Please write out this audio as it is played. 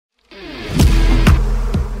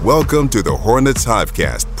Welcome to the Hornets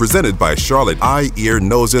Hivecast, presented by Charlotte Eye, Ear,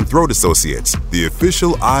 Nose, and Throat Associates, the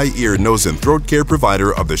official eye, ear, nose, and throat care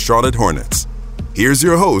provider of the Charlotte Hornets. Here's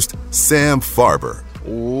your host, Sam Farber.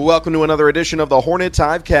 Welcome to another edition of the Hornets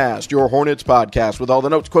Hivecast, your Hornets podcast with all the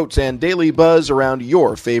notes, quotes, and daily buzz around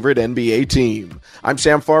your favorite NBA team. I'm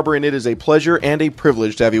Sam Farber, and it is a pleasure and a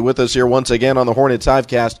privilege to have you with us here once again on the Hornets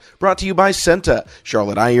Hivecast, brought to you by Senta,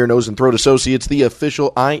 Charlotte Eye, Ear, Nose, and Throat Associates, the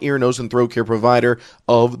official eye, ear, nose, and throat care provider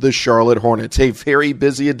of the Charlotte Hornets. A very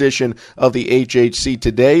busy edition of the HHC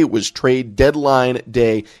today. It was trade deadline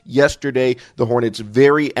day yesterday. The Hornets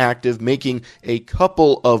very active, making a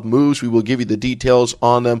couple of moves. We will give you the details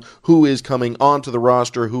on them, who is coming onto the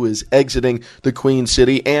roster, who is exiting the Queen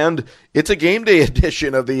City, and it's a game day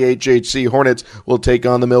edition of the HHC. Hornets will take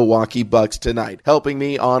on the Milwaukee Bucks tonight. Helping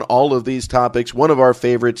me on all of these topics, one of our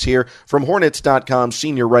favorites here from Hornets.com,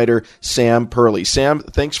 senior writer Sam Perley. Sam,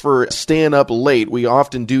 thanks for staying up late. We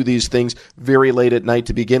often do these things very late at night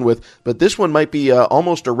to begin with, but this one might be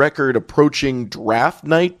almost a record approaching draft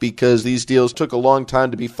night because these deals took a long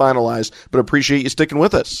time to be finalized, but appreciate you sticking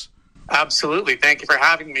with us. Absolutely. Thank you for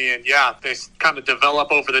having me. And yeah, they kind of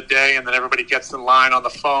develop over the day, and then everybody gets in line on the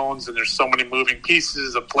phones, and there's so many moving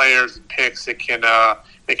pieces of players and picks. It can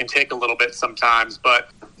take a little bit sometimes, but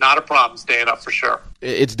not a problem staying up for sure.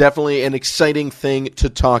 It's definitely an exciting thing to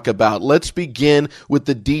talk about. Let's begin with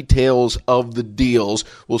the details of the deals.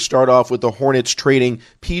 We'll start off with the Hornets trading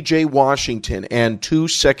P.J. Washington and 2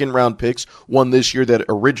 second-round picks, one this year that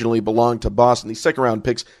originally belonged to Boston. These second-round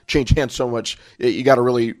picks change hands so much, you got to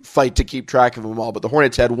really fight to keep track of them all. But the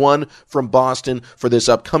Hornets had one from Boston for this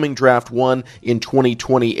upcoming draft, one in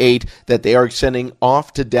 2028, that they are sending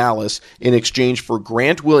off to Dallas in exchange for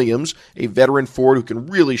Grant Williams, a veteran forward who can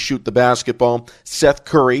really shoot the basketball, Seth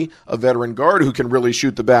Curry, a veteran guard who can really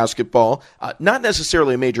shoot the basketball. Not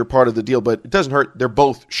necessarily a major part of the deal, but it doesn't hurt. They're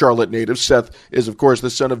both Charlotte natives. Seth is, of course, the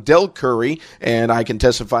son of Del Curry, and I can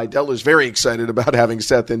testify Del is very excited about having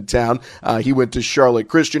Seth in town. He went to Charlotte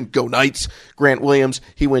Christian, go Knights. Grant Williams,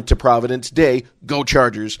 he went to Providence Day, go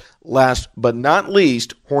Chargers. Last but not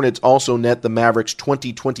least, Hornets also net the Mavericks'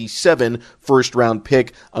 2027 first-round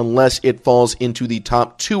pick. Unless it falls into the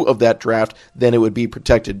top 2 of that draft, then it would be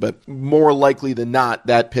protected. But more likely than not,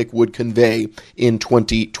 that pick would convey in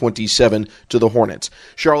 2027 to the Hornets.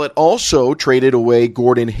 Charlotte also traded away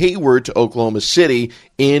Gordon Hayward to Oklahoma City.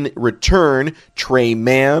 In return, Trey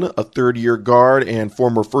Mann, a third-year guard and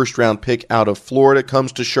former first-round pick out of Florida,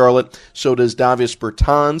 comes to Charlotte. So does Davis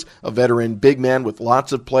Bertans, a veteran big man with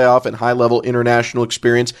lots of playoff and high-level international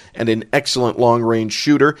experience and an excellent long-range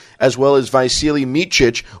shooter, as well as Vasilij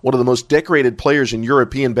Micic, one of the most decorated players in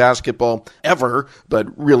European basketball ever, but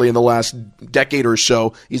really in the last decade or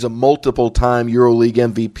so. He's a multiple-time EuroLeague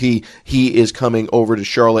MVP. He is coming over to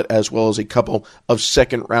Charlotte, as well as a couple of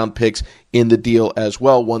second-round picks in the deal as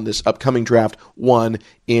well. One this upcoming draft, one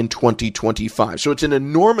in 2025. So it's an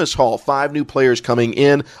enormous haul. 5 new players coming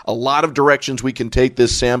in. A lot of directions we can take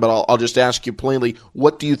this, Sam, but I'll just ask you plainly,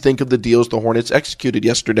 what do you think of the deals the Hornets executed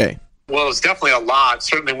yesterday? Well, it's definitely a lot.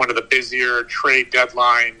 Certainly one of the busier trade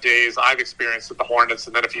deadline days I've experienced with the Hornets.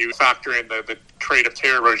 And then if you factor in the trade of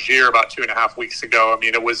Terry Rozier about 2.5 weeks ago, I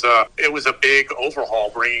mean, it was a big overhaul,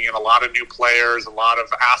 bringing in a lot of new players, a lot of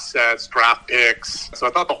assets, draft picks. So I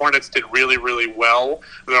thought the Hornets did really, really well.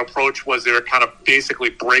 Their approach was they were kind of basically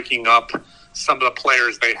breaking up some of the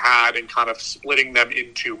players they had and kind of splitting them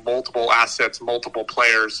into multiple assets, multiple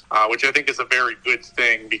players, which I think is a very good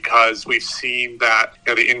thing because we've seen that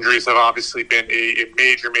the injuries have obviously been a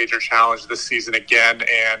major, major challenge this season again,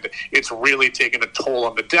 and it's really taken a toll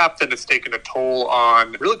on the depth and it's taken a toll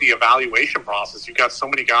on really the evaluation process. You've got so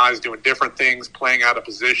many guys doing different things, playing out of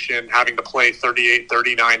position, having to play 38,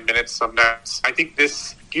 39 minutes some nights. I think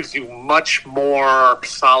this gives you much more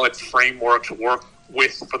solid framework to work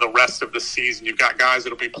with for the rest of the season. You've got guys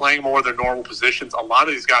that will be playing more of their normal positions. A lot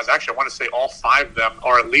of these guys, actually, I want to say all 5 of them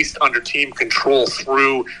are at least under team control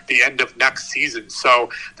through the end of next season. So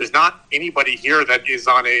there's not anybody here that is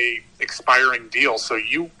on a expiring deal. So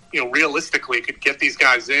you realistically could get these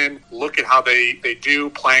guys in, look at how they do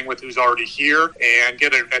playing with who's already here, and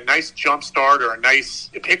get a nice jump start or a nice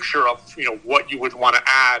picture of what you would want to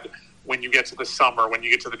add when you get to the summer, when you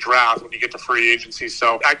get to the draft, when you get to free agency.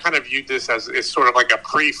 So I kind of viewed this as sort of like a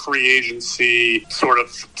pre-free agency sort of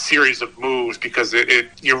series of moves because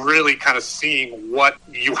you're really kind of seeing what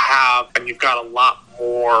you have, and you've got a lot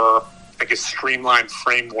more, I guess, streamlined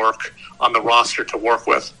framework on the roster to work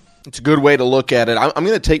with. It's a good way to look at it. I'm going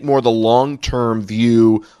to take more the long-term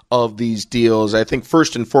view of these deals. I think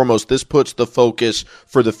first and foremost, this puts the focus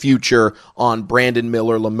for the future on Brandon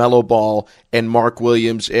Miller, LaMelo Ball, and Mark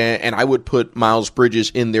Williams, and I would put Miles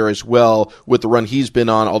Bridges in there as well with the run he's been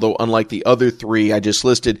on, although unlike the other three I just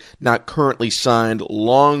listed, not currently signed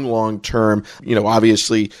long term.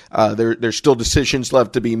 Obviously there's still decisions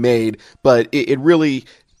left to be made, but it really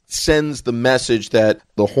sends the message that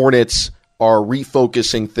the Hornets are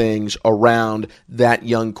refocusing things around that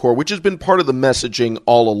young core, which has been part of the messaging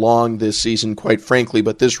all along this season, quite frankly,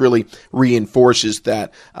 but this really reinforces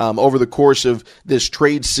that. Over the course of this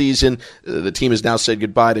trade season, the team has now said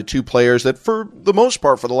goodbye to two players that, for the most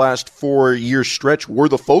part, for the last 4-year stretch, were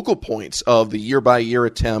the focal points of the year-by-year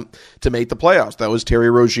attempt to make the playoffs. That was Terry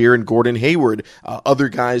Rozier and Gordon Hayward. Other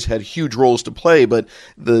guys had huge roles to play, but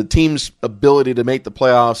the team's ability to make the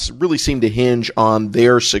playoffs really seemed to hinge on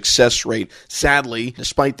their success rate. Sadly,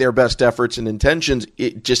 despite their best efforts and intentions,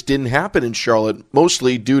 it just didn't happen in Charlotte,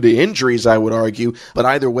 mostly due to injuries, I would argue, but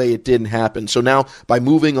either way, it didn't happen. So now, by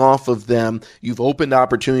moving off of them, you've opened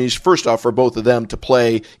opportunities, first off, for both of them to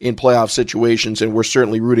play in playoff situations, and we're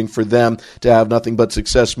certainly rooting for them to have nothing but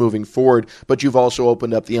success moving forward, but you've also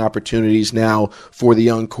opened up the opportunities now for the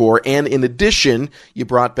young core, and in addition, you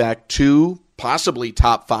brought back two possibly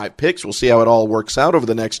top 5 picks. We'll see how it all works out over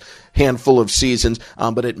the next handful of seasons.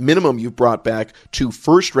 But at minimum, you've brought back 2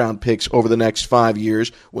 first-round picks over the next 5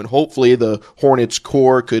 years, when hopefully the Hornets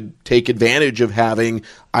core could take advantage of having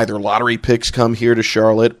either lottery picks come here to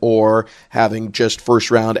Charlotte or having just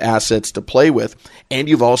first-round assets to play with. And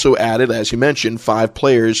you've also added, as you mentioned, 5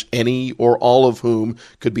 players, any or all of whom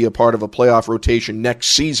could be a part of a playoff rotation next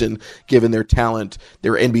season, given their talent,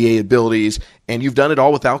 their NBA abilities, and you've done it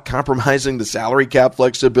all without compromising the salary cap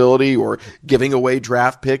flexibility or giving away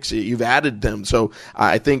draft picks. You've added them. So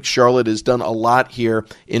I think Charlotte has done a lot here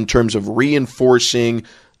in terms of reinforcing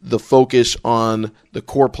the focus on the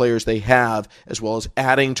core players they have, as well as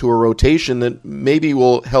adding to a rotation that maybe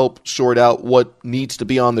will help sort out what needs to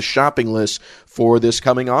be on the shopping list for this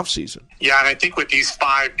coming offseason. Yeah, and I think with these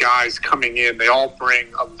 5 guys coming in, they all bring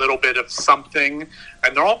a little bit of something,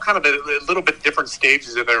 and they're all kind of at a little bit different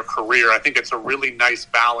stages of their career. I think it's a really nice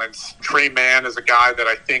balance. Trey Mann is a guy that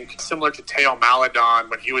I think, similar to Teo Maledon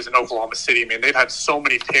when he was in Oklahoma City, they've had so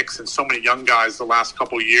many picks and so many young guys the last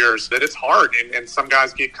couple of years that it's hard, and some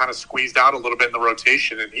guys get kind of squeezed out a little bit in the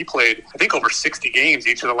rotation, and he played, I think, over 60 games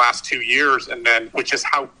each of the last 2 years, and then with just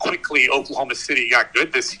how quickly Oklahoma City got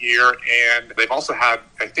good this year, and they've also had,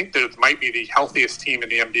 I think that it might be the healthiest team in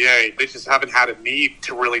the NBA. They just haven't had a need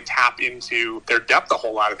to really tap into their depth a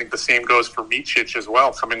whole lot. I think the same goes for Micic as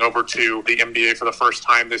well, coming over to the NBA for the first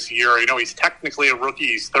time this year. He's technically a rookie.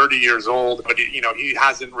 He's 30 years old, but he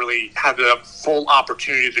hasn't really had a full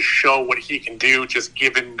opportunity to show what he can do, just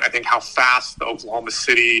given, I think, how fast the Oklahoma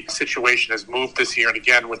City situation has moved this year, and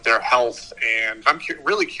again, with their health. And I'm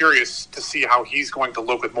really curious to see how he's going to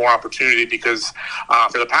look with more opportunity, because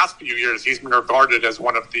for the past few years, he's been regarded as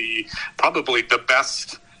one of the probably the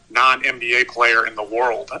best non-NBA player in the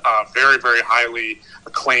world. Very, very highly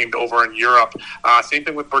acclaimed over in Europe. Same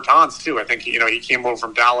thing with Bertans, too. I think, he came over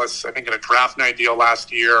from Dallas, I think, in a draft night deal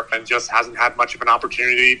last year, and just hasn't had much of an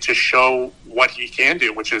opportunity to show what he can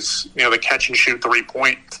do, which is, the catch and shoot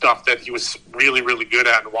 3-point stuff that he was really, really good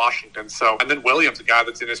at in Washington. So, and then Williams, a guy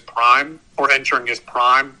that's in his prime or entering his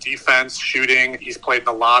prime, defense, shooting. He's played in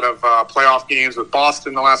a lot of playoff games with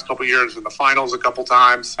Boston the last couple of years, in the finals a couple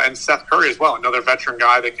times. And Seth Curry as well, another veteran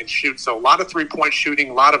guy that can shoot. So a lot of 3-point shooting,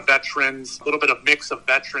 a lot of veterans, a little bit of mix of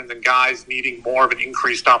veterans and guys needing more of an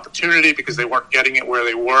increased opportunity because they weren't getting it where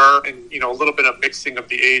they were, and a little bit of mixing of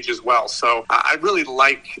the age as well. So I really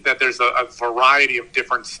like that there's a variety of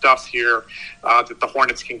different stuff here that the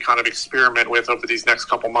Hornets can kind of experiment with over these next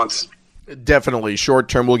couple months. Definitely. Short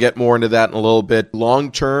term, we'll get more into that in a little bit.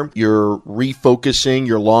 Long term, you're refocusing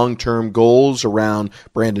your long-term goals around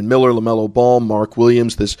Brandon Miller, LaMelo Ball, Mark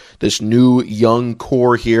Williams, this new young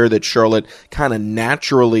core here that Charlotte kind of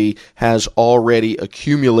naturally has already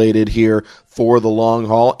accumulated here for the long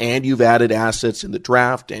haul, and you've added assets in the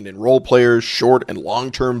draft and in role players, short and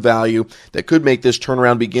long-term value that could make this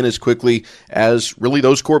turnaround begin as quickly as really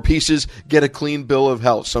those core pieces get a clean bill of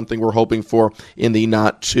health, something we're hoping for in the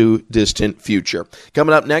not-too-distant future.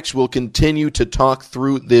 Coming up next, we'll continue to talk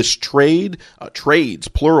through this trades,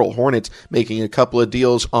 plural, Hornets making a couple of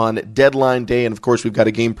deals on deadline day, and of course, we've got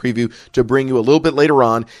a game preview to bring you a little bit later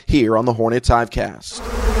on here on the Hornets Hivecast.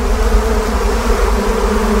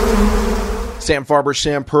 Sam Farber,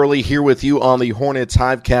 Sam Purley here with you on the Hornets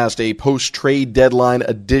Hivecast, a post-trade deadline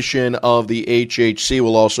edition of the HHC.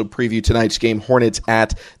 We'll also preview tonight's game, Hornets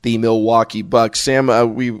at the Milwaukee Bucks.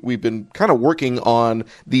 Sam, we've been kind of working on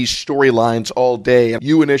these storylines all day.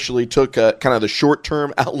 You initially took kind of the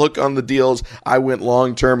short-term outlook on the deals. I went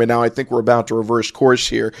long-term, and now I think we're about to reverse course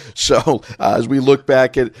here. So as we look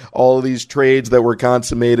back at all of these trades that were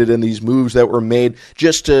consummated and these moves that were made,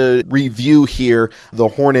 just to review here, the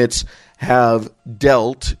Hornets have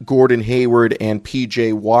dealt Gordon Hayward and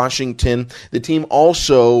P.J. Washington. The team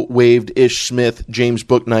also waived Ish Smith, James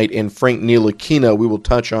Bouknight, and Frank Ntilikina. We will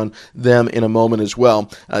touch on them in a moment as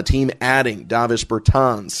well. Team adding Davis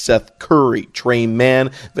Bertans, Seth Curry, Trey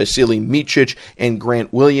Mann, Vasily Micic, and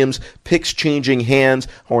Grant Williams. Picks changing hands.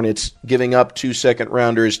 Hornets giving up 2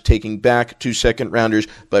 second-rounders, taking back 2 second-rounders,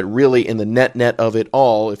 but really in the net of it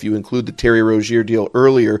all, if you include the Terry Rozier deal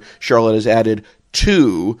earlier, Charlotte has added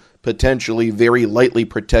 2 potentially very lightly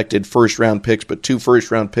protected first-round picks, but 2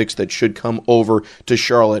 first-round picks that should come over to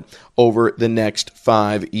Charlotte over the next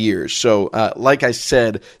 5 years. So, like I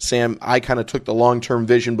said, Sam, I kind of took the long-term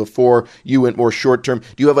vision before. You went more short-term.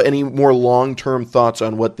 Do you have any more long-term thoughts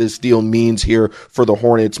on what this deal means here for the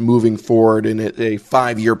Hornets moving forward in a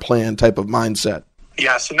 5-year plan type of mindset?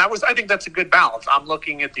 Yes, and I think that's a good balance. I'm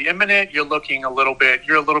looking at the imminent, you're a little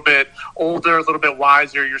bit older, a little bit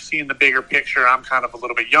wiser, you're seeing the bigger picture. I'm kind of a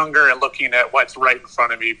little bit younger and looking at what's right in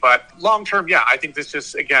front of me. But long term, yeah, I think this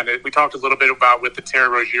just, again, we talked a little bit about with the Terry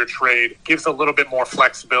Rozier trade, gives a little bit more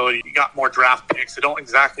flexibility. You got more draft picks. I don't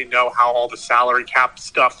exactly know how all the salary cap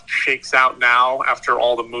stuff shakes out now after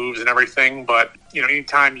all the moves and everything, but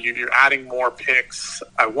anytime you're adding more picks,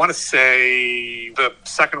 I want to say the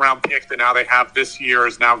second-round pick that now they have this year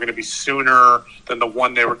is now going to be sooner than the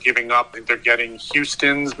one they were giving up. I think they're getting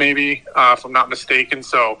Houston's maybe, if I'm not mistaken.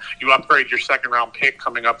 So you upgrade your second-round pick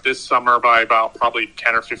coming up this summer by about probably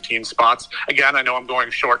 10 or 15 spots. Again, I know I'm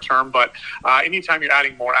going short-term, but anytime you're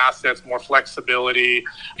adding more assets, more flexibility,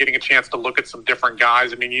 getting a chance to look at some different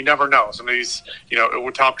guys, I mean, you never know. Some of these,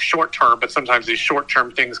 we talk short-term, but sometimes these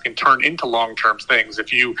short-term things can turn into long-term things.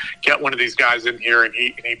 If you get one of these guys in here and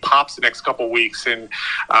he pops the next couple of weeks and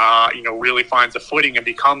really finds a footing and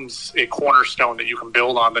becomes a cornerstone that you can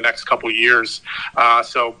build on the next couple of years.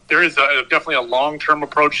 So there is definitely a long-term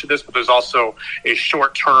approach to this, but there's also a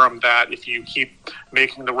short-term that if you keep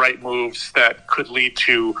making the right moves that could lead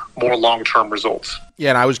to more long-term results. Yeah,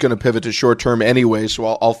 and I was going to pivot to short-term anyway, so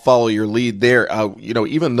I'll follow your lead there.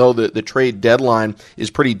 Even though the trade deadline is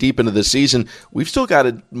pretty deep into the season, we've still got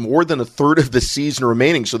more than a third of the season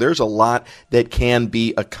remaining, so there's a lot that can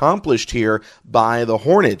be accomplished here by the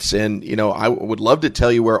Hornets. And, I would love to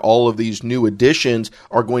tell you where all of these new additions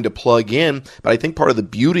are going to plug in, but I think part of the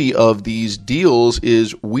beauty of these deals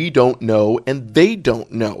is we don't know and they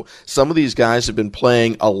don't know. Some of these guys have been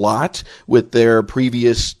playing a lot with their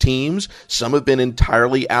previous teams. Some have been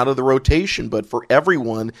entirely out of the rotation, but for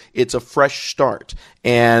everyone, it's a fresh start.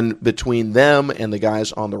 And between them and the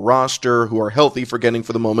guys on the roster who are healthy, forgetting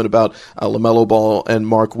for the moment about LaMelo Ball and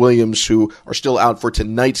Mark Williams, who are still out for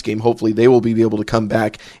tonight's game, hopefully they will be able to come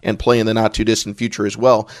back and play in the not-too-distant future as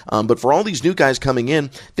well. But for all these new guys coming in,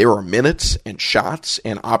 there are minutes and shots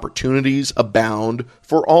and opportunities abound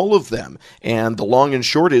for all of them. And the long and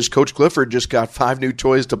short is Coach Clifford just got 5 new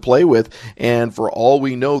toys to play with, and for all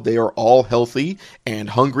we know, they are all healthy and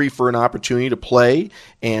hungry for an opportunity to play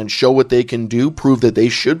and show what they can do, prove that they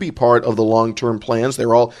should be part of the long-term plans.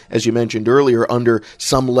 They're all, as you mentioned earlier, under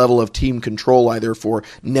some level of team control, either for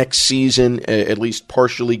next season, at least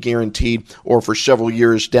partially guaranteed, or for several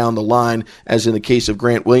years down the line, as in the case of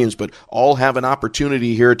Grant Williams, but all have an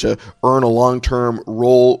opportunity here to earn a long-term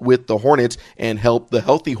role with the Hornets and help the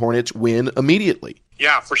healthy Hornets win immediately.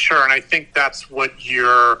 Yeah, for sure. And I think that's what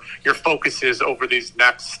your focus is over these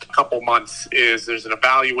next couple months is there's an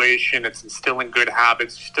evaluation. It's instilling good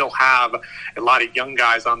habits. You still have a lot of young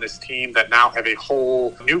guys on this team that now have a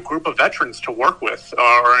whole new group of veterans to work with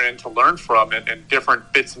and to learn from and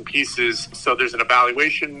different bits and pieces. So there's an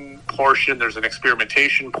evaluation portion. There's an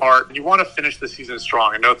experimentation part. And you want to finish the season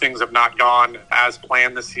strong. I know things have not gone as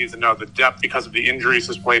planned this season. No, the depth because of the injuries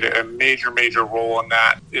has played a major, major role in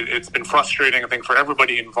that. It's been frustrating, I think, for everybody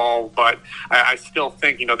involved, but I still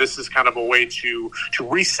think, this is kind of a way to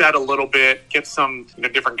reset a little bit, get some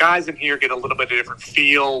different guys in here, get a little bit of different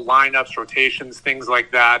feel, lineups, rotations, things like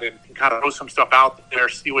that, and kind of throw some stuff out there,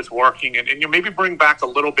 see what's working, and maybe bring back a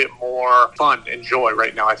little bit more fun and joy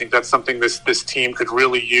right now. I think that's something this team could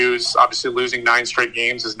really use. Obviously, losing 9 straight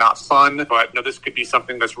games is not fun, but this could be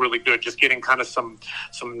something that's really good. Just getting kind of some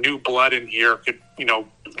new blood in here could,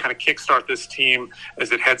 kind of kickstart this team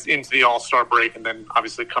as it heads into the All-Star break, and then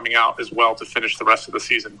obviously coming out as well to finish the rest of the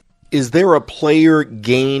season. Is there a player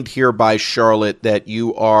gained here by Charlotte that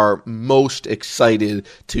you are most excited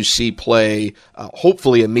to see play,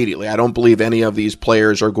 hopefully immediately? I don't believe any of these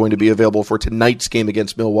players are going to be available for tonight's game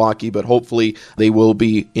against Milwaukee, but hopefully they will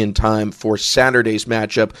be in time for Saturday's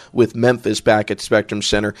matchup with Memphis back at Spectrum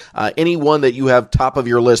Center. Anyone that you have top of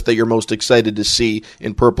your list that you're most excited to see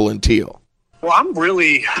in purple and teal? Well,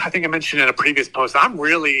 I think I mentioned in a previous post, I'm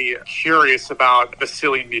really curious about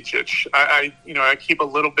Vasilij Micic. I keep a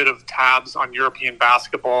little bit of tabs on European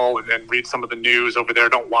basketball and read some of the news over there.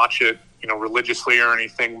 Don't watch it, religiously or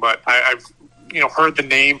anything, but I've heard the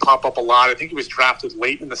name pop up a lot. I think he was drafted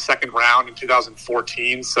late in the second round in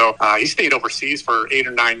 2014. So he stayed overseas for 8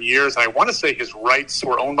 or 9 years. And I want to say his rights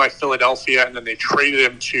were owned by Philadelphia, and then they traded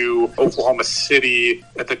him to Oklahoma City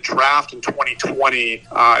at the draft in 2020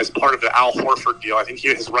 as part of the Al Horford deal. I think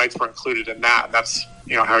his rights were included in that. And that's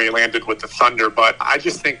how he landed with the Thunder. But I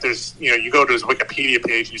just think there's, you go to his Wikipedia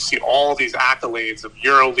page and you see all these accolades of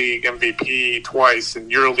EuroLeague MVP twice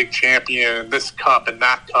and EuroLeague champion, this cup and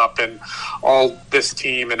that cup and all this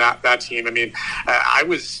team and that team. I mean, I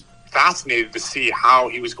was fascinated to see how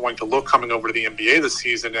he was going to look coming over to the NBA this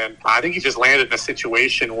season. And I think he just landed in a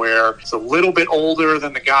situation where he's a little bit older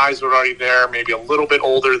than the guys who are already there, maybe a little bit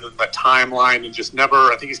older than the timeline, and just never,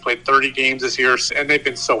 I think he's played 30 games this year, and they've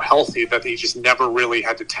been so healthy that he just never really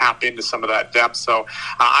had to tap into some of that depth. So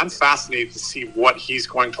I'm fascinated to see what he's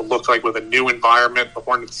going to look like with a new environment. The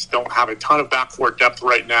Hornets don't have a ton of backcourt depth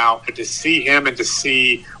right now, but to see him and to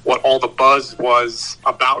see what all the buzz was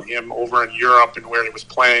about him over in Europe and where he was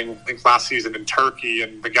playing, I think last season in Turkey,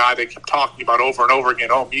 and the guy they kept talking about over and over again,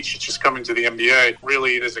 Micic is coming to the NBA.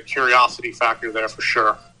 Really, it is a curiosity factor there for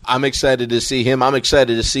sure. I'm excited to see him. I'm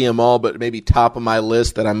excited to see them all, but maybe top of my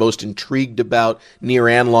list that I'm most intrigued about near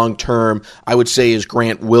and long term, I would say, is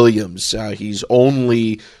Grant Williams. He's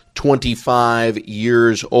only 25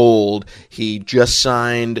 years old. He just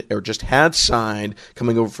had signed,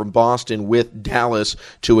 coming over from Boston with Dallas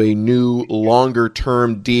to a new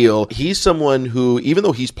longer-term deal. He's someone who, even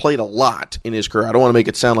though he's played a lot in his career, I don't want to make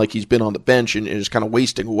it sound like he's been on the bench and is kind of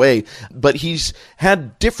wasting away, but he's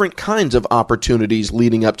had different kinds of opportunities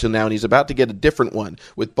leading up to now, and he's about to get a different one.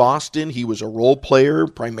 With Boston, he was a role player,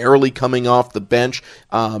 primarily coming off the bench,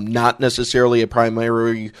 not necessarily a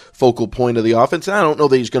primary focal point of the offense. And I don't know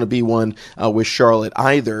that he's going to be one with Charlotte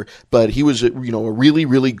either, but he was a really,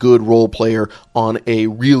 really good role player on a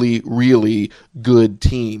really, really good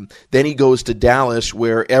team. Then he goes to Dallas,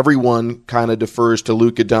 where everyone kind of defers to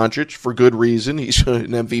Luka Doncic for good reason. He's an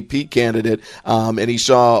MVP candidate, and he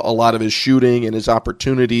saw a lot of his shooting and his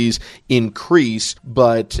opportunities increase,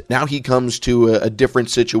 but now he comes to a different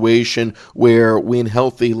situation where, when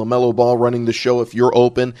healthy, LaMelo Ball running the show, if you're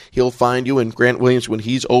open, he'll find you, and Grant Williams, when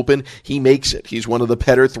he's open, he makes it. He's one of the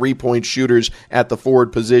better three-point shooters at the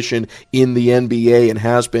forward position in the NBA and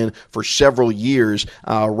has been for several years,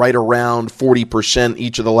 right around 40%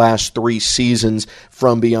 each of the last 3 seasons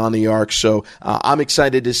from beyond the arc. So I'm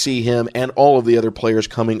excited to see him and all of the other players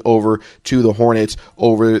coming over to the Hornets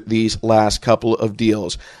over these last couple of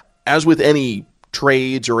deals. As with any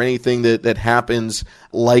trades or anything that happens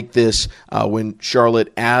like this, when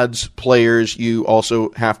Charlotte adds players, you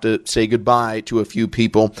also have to say goodbye to a few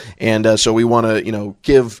people. And so we want to,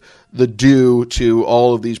 give the due to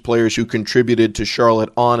all of these players who contributed to Charlotte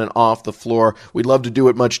on and off the floor. We'd love to do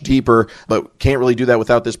it much deeper, but can't really do that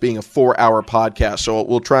without this being a 4-hour podcast. So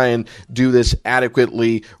we'll try and do this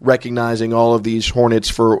adequately, recognizing all of these Hornets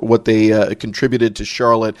for what they contributed to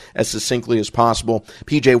Charlotte as succinctly as possible.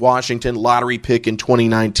 PJ Washington, lottery pick in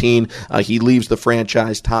 2019. He leaves the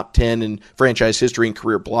franchise top 10 in franchise history in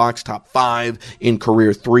career blocks, top 5 in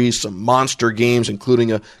career threes, some monster games,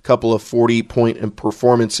 including a couple of 40-point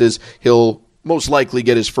performances. He'll most likely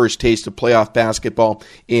get his first taste of playoff basketball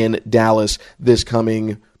in Dallas this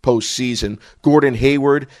coming postseason. Gordon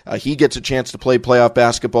Hayward, he gets a chance to play playoff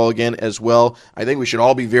basketball again as well. I think we should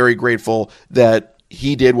all be very grateful that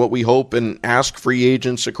he did what we hope and ask free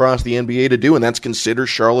agents across the NBA to do, and that's consider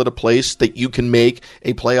Charlotte a place that you can make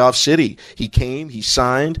a playoff city. He came, he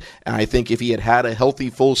signed, and I think if he had a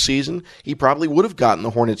healthy full season, he probably would have gotten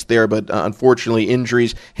the Hornets there, but unfortunately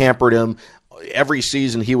injuries hampered him every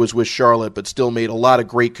season he was with Charlotte, but still made a lot of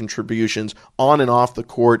great contributions on and off the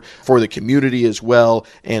court for the community as well,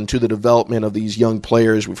 and to the development of these young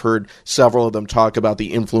players. We've heard several of them talk about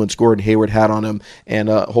the influence Gordon Hayward had on him, and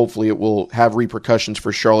hopefully it will have repercussions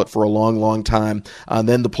for Charlotte for a long, long time.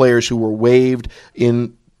 Then the players who were waived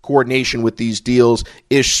in coordination with these deals: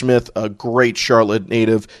 Ish Smith, a great Charlotte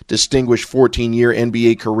native, distinguished 14-year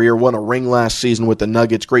NBA career, won a ring last season with the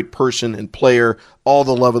Nuggets, great person and player, all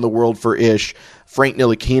the love in the world for Ish. Frank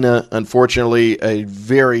Ntilikina, unfortunately, a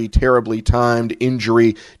very terribly timed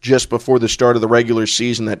injury just before the start of the regular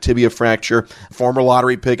season, that tibia fracture. Former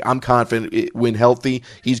lottery pick. I'm confident when healthy,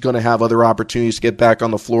 he's going to have other opportunities to get back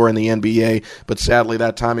on the floor in the NBA, but sadly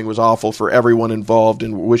that timing was awful for everyone involved,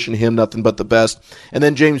 and we're wishing him nothing but the best. And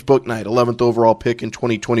then James Bouknight, 11th overall pick in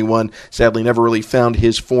 2021, sadly never really found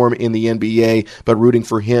his form in the NBA, but rooting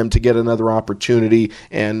for him to get another opportunity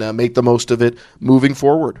and make the most of it moving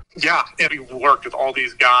forward. Yeah, and we worked with all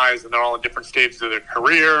these guys, and they're all in different stages of their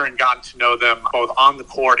career, and gotten to know them both on the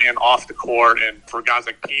court and off the court. And for guys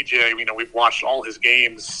like PJ, we've watched all his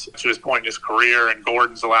games to his point in his career, and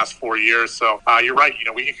Gordon's the last 4 years. So you're right.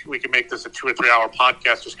 We can make this a 2 or 3 hour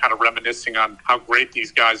podcast, just kind of reminiscing on how great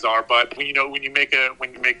these guys are. But when you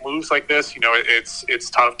make moves like this, it's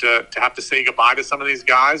tough to have to say goodbye to some of these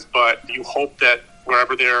guys. But you hope that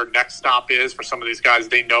wherever their next stop is for some of these guys,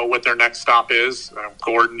 they know what their next stop is.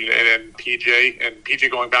 Gordon and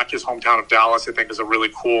PJ going back to his hometown of Dallas, I think, is a really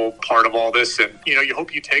cool part of all this. And, you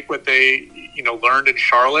hope you take what they, learned in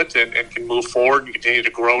Charlotte and can move forward and continue to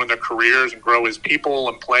grow in their careers and grow as people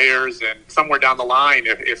and players. And somewhere down the line,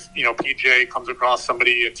 if PJ comes across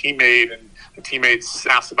somebody, a teammate, and the teammates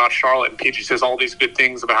ask about Charlotte, and PJ says all these good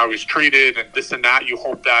things about how he's treated and this and that, you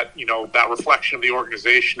hope that, that reflection of the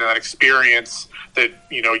organization and that experience that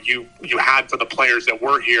you had for the players that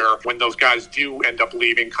were here, when those guys do end up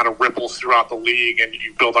leaving, kind of ripples throughout the league, and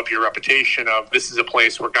you build up your reputation of this is a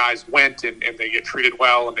place where guys went and they get treated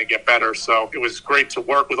well and they get better. So it was great to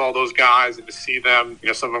work with all those guys and to see them,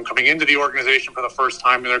 some of them coming into the organization for the first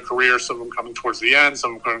time in their career, some of them coming towards the end,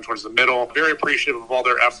 some of them coming towards the middle. Very appreciative of all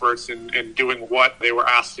their efforts in doing what they were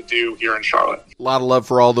asked to do here in Charlotte. A lot of love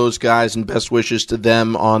for all those guys, and best wishes to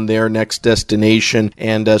them on their next destination,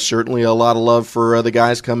 and certainly a lot of love for the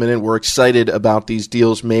guys coming in. We're excited about these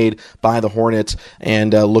deals made by the Hornets,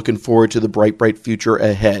 and looking forward to the bright future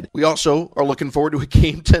ahead. We also are looking forward to a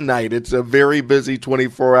game tonight. It's a very busy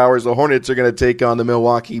 24 hours. The Hornets are going to take on the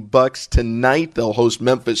Milwaukee Bucks tonight. They'll host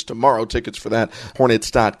Memphis tomorrow. Tickets for that,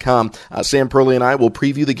 Hornets.com. Sam Perley and I will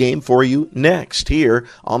preview the game for you next here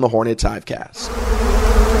on the Hornets Hivecast.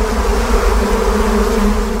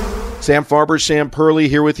 Sam Farber, Sam Perley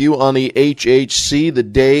here with you on the HHC, the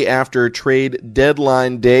day after trade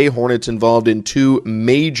deadline day. Hornets involved in 2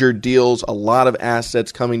 major deals, a lot of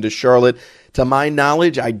assets coming to Charlotte. To my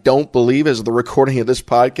knowledge, I don't believe, as of the recording of this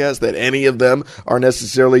podcast, that any of them are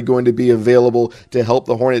necessarily going to be available to help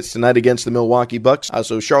the Hornets tonight against the Milwaukee Bucks.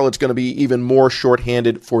 So Charlotte's going to be even more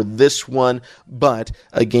shorthanded for this one, but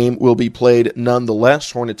a game will be played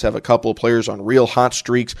nonetheless. Hornets have a couple of players on real hot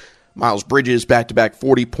streaks. Miles Bridges, back-to-back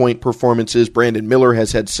 40-point performances. Brandon Miller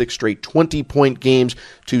has had 6 straight 20-point games.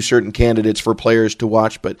 2 certain candidates for players to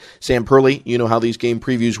watch. But Sam Perley, you know how these game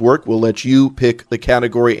previews work. We'll let you pick the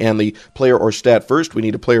category and the player or stat first. We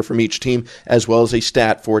need a player from each team, as well as a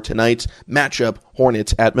stat for tonight's matchup,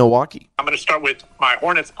 Hornets at Milwaukee. I'm going to start with my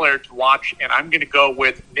Hornets player to watch, and I'm going to go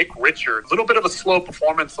with Nick Richards. A little bit of a slow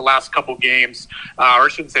performance the last couple games, or I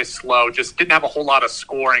shouldn't say slow, just didn't have a whole lot of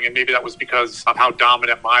scoring, and maybe that was because of how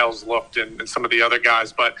dominant Miles looked and some of the other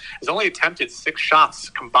guys, but has only attempted 6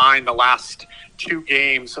 shots combined the last 2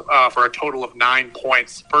 games for a total of 9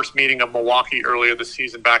 points. First meeting of Milwaukee earlier this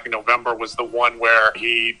season back in November was the one where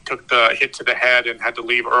he took the hit to the head and had to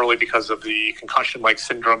leave early because of the concussion-like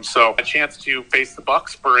syndrome. So a chance to face the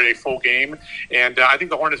Bucks for a full game, and I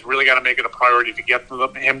think the Hornets really got to make it a priority to get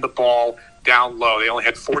him the ball down low. They only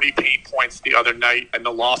had 40 paint points the other night, and the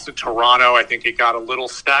loss to Toronto, I think it got a little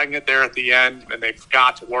stagnant there at the end, and they've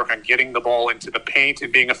got to work on getting the ball into the paint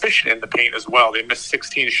and being efficient in the paint as well. They missed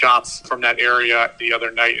 16 shots from that area the other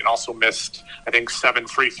night, and also missed, I think, 7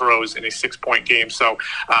 free throws in a 6-point game. So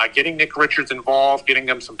getting Nick Richards involved, getting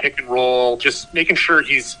them some pick and roll, just making sure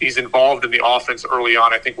he's involved in the offense early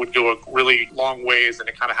on, I think would go a really long ways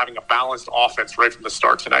into kind of having a balanced offense right from the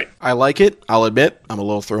start tonight. I like it. I'll admit, I'm a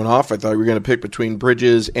little thrown off. I thought we were going to pick between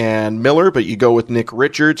Bridges and Miller, but you go with Nick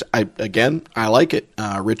Richards. I like it.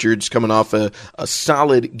 Richards coming off a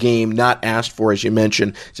solid game, not asked for, as you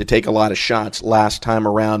mentioned, to take a lot of shots last time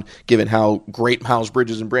around, given how great Miles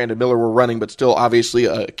Bridges and Brandon Miller were running, but still obviously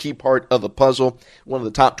a key part of the puzzle. One of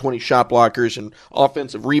the top 20 shot blockers and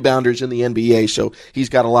offensive rebounders in the NBA, so he's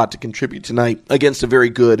got a lot to contribute tonight against a very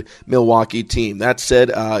good Milwaukee team. That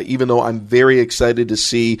said, even though I'm very excited to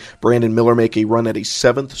see Brandon Miller make a run at a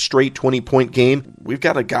 7th straight 20-point game, we've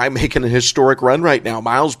got a guy making a historic run right now.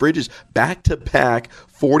 Miles Bridges, back-to-back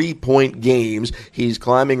 40-point games. He's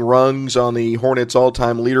climbing rungs on the Hornets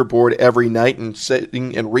all-time leaderboard every night and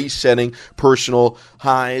setting and resetting personal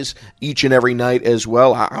highs each and every night as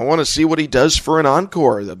well. I want to see what he does for an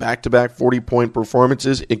encore. The back-to-back 40-point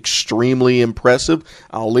performances, extremely impressive.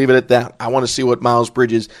 I'll leave it at that. I want to see what Miles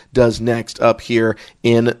Bridges does next up here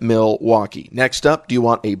in Milwaukee. Next up, do you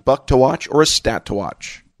want a buck to watch or a stat to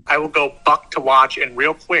watch? I will go buck to watch, and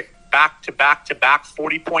real quick, back-to-back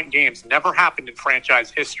 40-point games. Never happened in franchise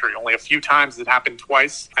history. Only a few times it happened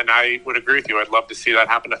twice, and I would agree with you. I'd love to see that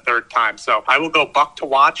happen a third time. So I will go buck to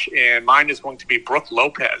watch, and mine is going to be Brook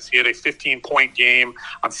Lopez. He had a 15-point game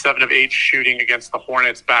on 7 of 8 shooting against the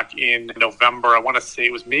Hornets back in November. I want to say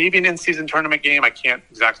it was maybe an in-season tournament game. I can't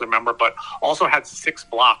exactly remember, but also had 6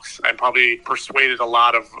 blocks and probably persuaded a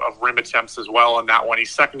lot of rim attempts as well on that one.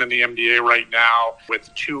 He's second in the NBA right now with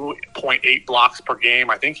 2.8 blocks per game.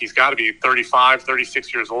 I think he's got to be 35,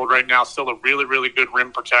 36 years old right now. Still a really, really good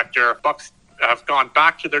rim protector. Bucks have gone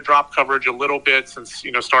back to their drop coverage a little bit since,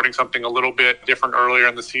 starting something a little bit different earlier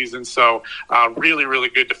in the season. So really, really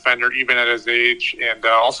good defender, even at his age, and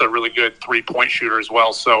also a really good three-point shooter as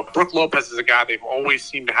well. So Brook Lopez is a guy they've always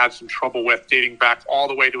seemed to have some trouble with, dating back all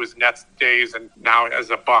the way to his Nets days, and now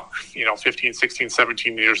as a Buck, 15, 16,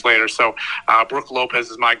 17 years later. So Brook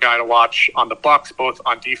Lopez is my guy to watch on the Bucks, both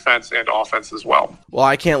on defense and offense as well. Well,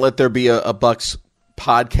 I can't let there be a Bucks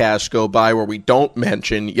podcast go by where we don't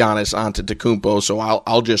mention Giannis Antetokounmpo, so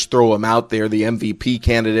I'll just throw him out there, the MVP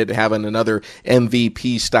candidate, having another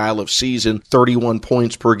MVP style of season, 31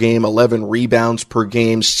 points per game, 11 rebounds per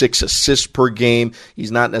game, 6 assists per game. He's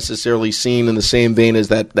not necessarily seen in the same vein as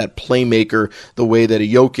that playmaker the way that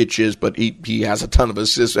a Jokic is, but he has a ton of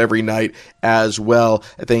assists every night as well.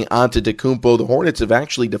 I think Antetokounmpo, the Hornets have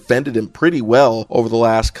actually defended him pretty well over the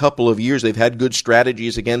last couple of years. They've had good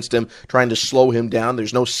strategies against him, trying to slow him down.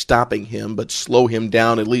 There's no stopping him, but slow him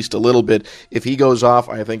down at least a little bit. If he goes off,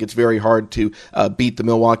 I think it's very hard to beat the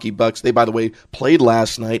Milwaukee Bucks. They, by the way, played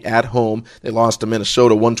last night at home. They lost to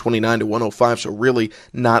Minnesota 129-105, so really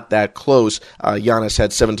not that close. Giannis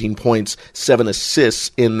had 17 points, 7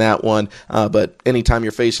 assists in that one, but anytime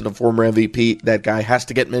you're facing a former MVP, that guy has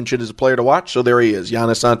to get mentioned as a player to watch, so there he is,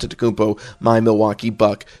 Giannis Antetokounmpo, my Milwaukee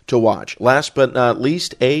Buck to watch. Last but not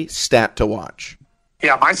least, a stat to watch.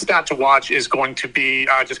 Yeah, my stat to watch is going to be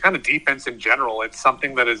just kind of defense in general. It's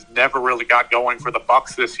something that has never really got going for the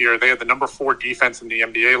Bucks this year. They had the number 4 defense in the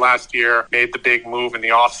NBA last year, made the big move in the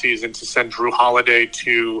offseason to send Drew Holiday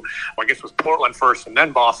to, I guess it was Portland first and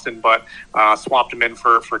then Boston, but swapped him in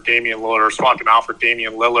for Damian Lillard, or swapped him out for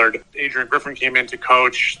Damian Lillard. Adrian Griffin came in to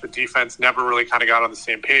coach. The defense never really kind of got on the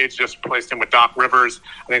same page, just replaced him with Doc Rivers.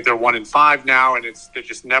 I think they're 1-5 now, and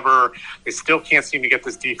they still can't seem to get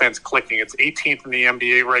this defense clicking. It's 18th in the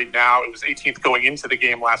NBA right now. It was 18th going into the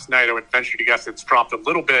game last night. I would venture to guess it's dropped a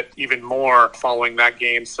little bit, even more following that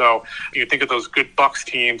game. So you think of those good Bucks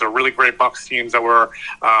teams, or really great Bucks teams that were,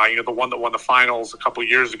 the one that won the finals a couple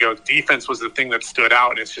years ago. Defense was the thing that stood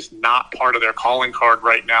out, and it's just not part of their calling card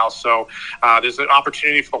right now. So there's an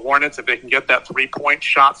opportunity for the Hornets if they can get that 3-point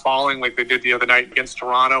shot falling like they did the other night against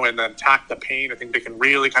Toronto, and then attack the paint. I think they can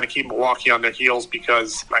really kind of keep Milwaukee on their heels,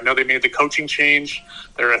 because I know they made the coaching change.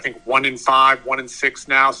 They're, I think, 1-5, 1-6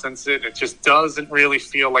 now since it just doesn't really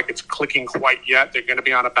feel like it's clicking quite yet. They're going to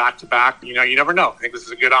be on a back-to-back. You never know. I think this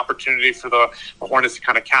is a good opportunity for the Hornets to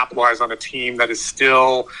kind of capitalize on a team that is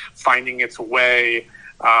still finding its way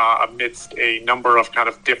amidst a number of kind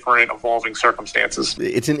of different evolving circumstances.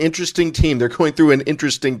 It's an interesting team. They're going through an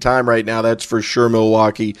interesting time right now, that's for sure,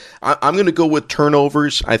 Milwaukee. I'm going to go with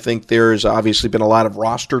turnovers. I think there's obviously been a lot of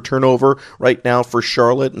roster turnover right now for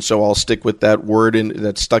Charlotte, and so I'll stick with that word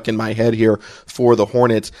that's stuck in my head here for the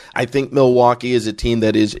Hornets. I think Milwaukee is a team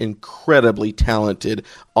that is incredibly talented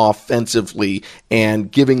offensively,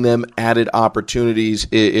 and giving them added opportunities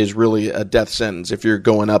is really a death sentence if you're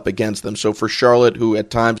going up against them. So for Charlotte, who at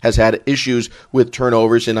times has had issues with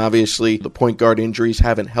turnovers, and obviously the point guard injuries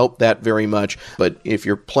haven't helped that very much. But if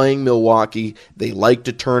you're playing Milwaukee, they like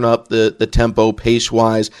to turn up the tempo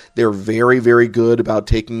pace-wise. They're very, very good about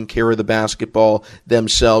taking care of the basketball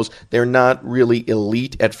themselves. They're not really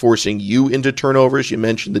elite at forcing you into turnovers. You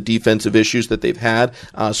mentioned the defensive issues that they've had,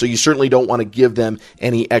 so you certainly don't want to give them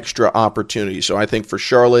any extra opportunities. So I think for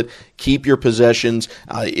Charlotte, keep your possessions.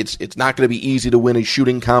 It's not going to be easy to win a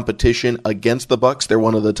shooting competition against the Bucks. They're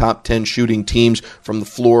one of the top 10 shooting teams from the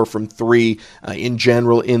floor from three in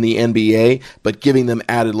general in the NBA, but giving them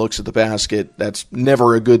added looks at the basket, that's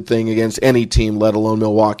never a good thing against any team, let alone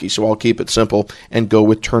Milwaukee. So I'll keep it simple and go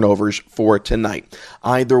with turnovers for tonight.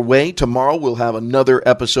 Either way, tomorrow we'll have another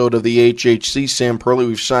episode of the HHC. Sam Perley,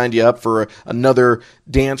 we've signed you up for another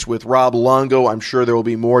dance with Rob Longo. I'm sure there will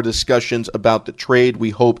be more discussions about the trade. We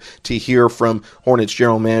hope to hear from Hornets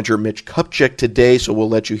General Manager Mitch Kupchak today, so we'll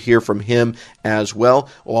let you hear from him as well.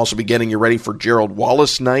 We'll also be getting you ready for Gerald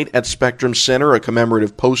Wallace Night at Spectrum Center, a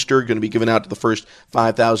commemorative poster going to be given out to the first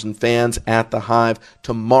 5,000 fans at the Hive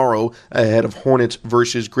tomorrow ahead of Hornets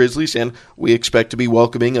versus Grizzlies, and we expect to be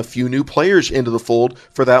welcoming a few new players into the fold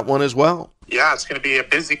for that one as well. Yeah, it's going to be a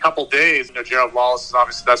busy couple days. Gerald Wallace is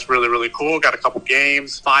obviously, that's really, really cool. Got a couple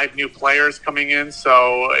games, 5 new players coming in.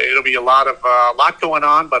 So it'll be a lot going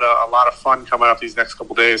on, but a lot of fun coming up these next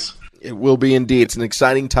couple days. It will be indeed. It's an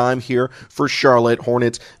exciting time here for Charlotte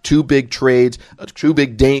Hornets. 2 big trades, 2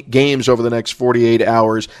 big games over the next 48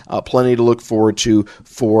 hours. Plenty to look forward to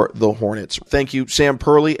for the Hornets. Thank you, Sam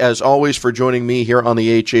Perley, as always, for joining me here on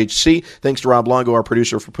the HHC. Thanks to Rob Longo, our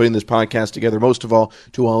producer, for putting this podcast together. Most of all,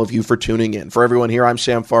 to all of you for tuning in. For everyone here, I'm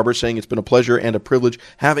Sam Farber saying it's been a pleasure and a privilege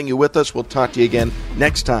having you with us. We'll talk to you again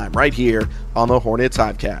next time right here on the Hornets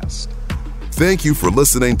Hivecast. Thank you for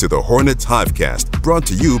listening to the Hornets Hivecast, brought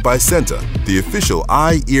to you by Senta, the official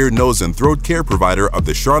eye, ear, nose, and throat care provider of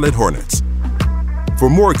the Charlotte Hornets. For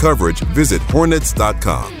more coverage, visit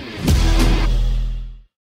Hornets.com.